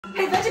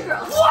Hey, Veggie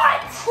Girl.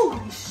 What?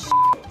 Holy shit.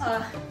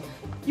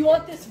 You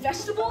want this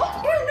vegetable? No,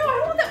 I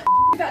don't want that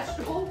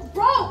vegetable.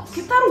 Gross.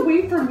 Get that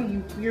away from me,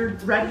 you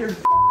weird red-haired.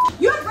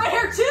 You have red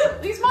hair too.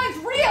 At least mine's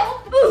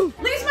real. Ooh.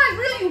 At least mine's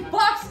real, you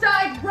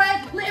box-dyed,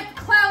 red-lip,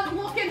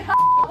 clown-looking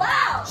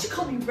Wow. She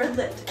called me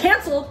red-lipped.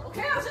 Canceled.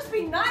 Okay, I was just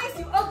being nice,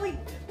 you ugly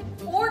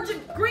orange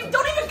and green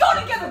don't even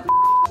go together.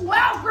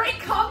 Wow, great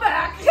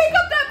comeback. Take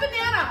up that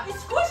banana. You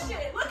squished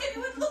it. Look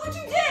what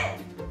you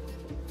did.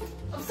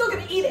 I'm still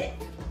gonna eat it.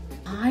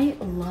 I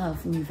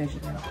love new Veggie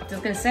Girl.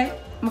 Just gonna say,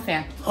 I'm a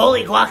fan.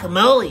 Holy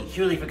guacamole!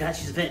 She really forgot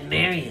she's a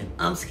veterinarian.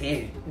 I'm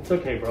scared. It's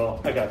okay, bro.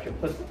 I got you.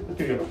 Let's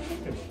do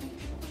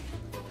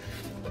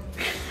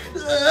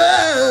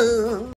it.